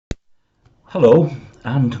Hello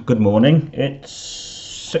and good morning. It's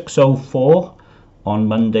 6:04 on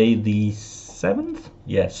Monday the 7th?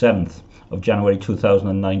 Yeah, 7th of January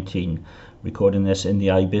 2019. Recording this in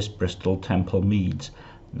the Ibis Bristol Temple Meads.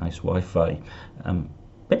 Nice Wi-Fi.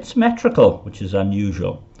 Bit symmetrical, which is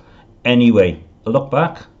unusual. Anyway, a look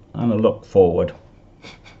back and a look forward.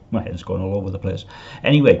 My head's going all over the place.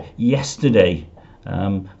 Anyway, yesterday,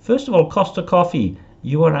 first of all, Costa Coffee,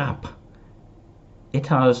 your app. It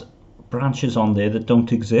has branches on there that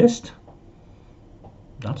don't exist.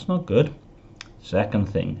 That's not good. Second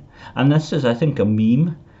thing, and this is I think a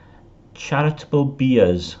meme, charitable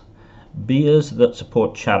beers that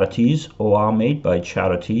support charities or are made by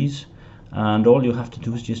charities, and all you have to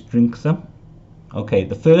do is just drink them. Okay,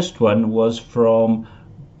 the first one was from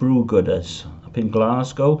Brew Gooders up in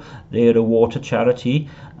Glasgow. They're a water charity.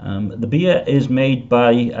 The beer is made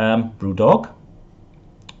by Brewdog,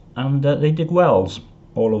 and they dig wells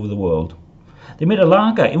all over the world. They made a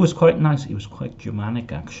lager. It was quite nice. It was quite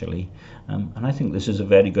Germanic actually, and I think this is a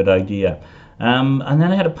very good idea. And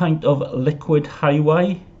then I had a pint of liquid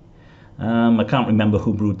highway. I can't remember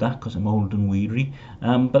who brewed that because I'm old and weary,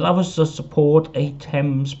 but that was to support a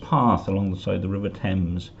Thames path along the side of the River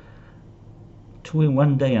Thames. 2 in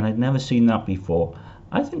 1 day, and I'd never seen that before.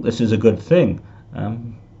 I think this is a good thing,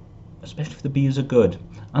 especially if the beers are good,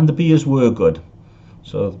 and the beers were good.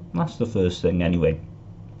 So that's the first thing anyway.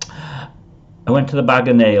 I went to the Bag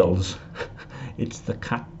of Nails. It's the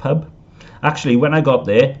cat pub. Actually, when I got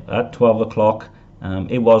there at 12 o'clock,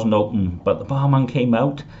 it wasn't open, but the barman came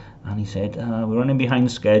out and he said, we're running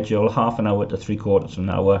behind schedule, half an hour to 3/4 of an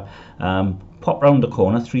hour. Pop round the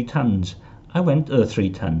corner, 3 tons. I went to the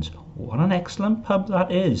 3 tons. What an excellent pub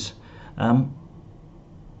that is.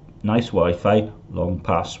 Nice Wi-Fi, long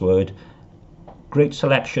password, great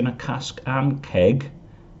selection of cask and keg,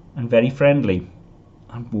 and very friendly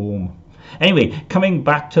and warm. Anyway, coming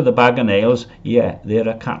back to the Bag of Nails, yeah, there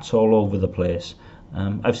are cats all over the place.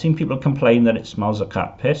 I've seen people complain that it smells of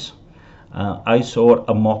cat piss. I saw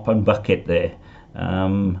a mop and bucket there.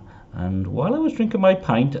 And while I was drinking my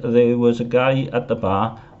pint, there was a guy at the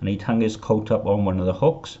bar and he'd hung his coat up on one of the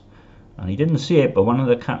hooks. And he didn't see it, but one of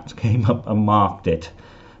the cats came up and marked it.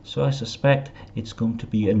 So I suspect it's going to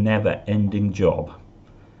be a never-ending job.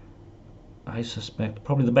 I suspect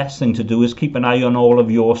probably the best thing to do is keep an eye on all of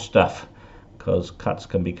your stuff, because cats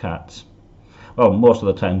can be cats. Well, most of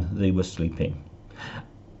the time they were sleeping.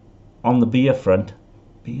 On the beer front,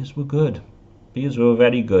 beers were good. Beers were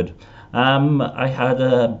very good. I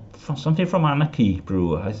had something from Anarchy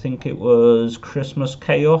Brew. I think it was Christmas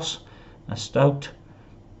Chaos, a stout.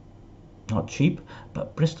 Not cheap,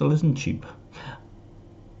 but Bristol isn't cheap.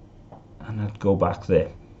 And I'd go back there.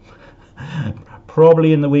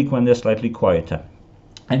 Probably in the week when they're slightly quieter.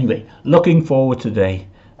 Anyway, looking forward today.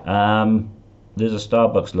 There's a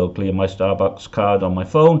Starbucks locally, and my Starbucks card on my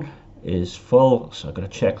phone is full, so I've got to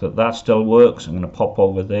check that that still works. I'm going to pop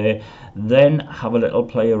over there, then have a little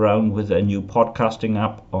play around with a new podcasting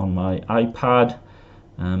app on my iPad.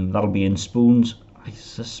 That'll be in spoons. I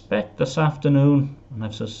suspect this afternoon, and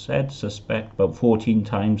I've said suspect about 14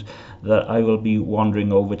 times, that I will be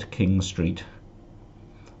wandering over to King Street.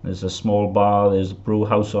 There's a small bar, there's a brew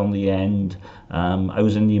house on the end. I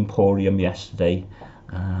was in the Emporium yesterday.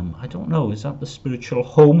 I don't know, is that the spiritual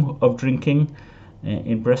home of drinking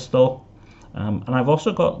in Bristol? And I've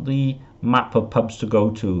also got the map of pubs to go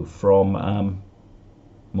to from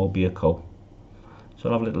Mobiaco. So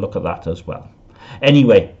I'll have a little look at that as well.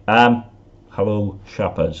 Anyway, hello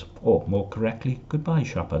shoppers, or more correctly, goodbye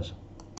shoppers.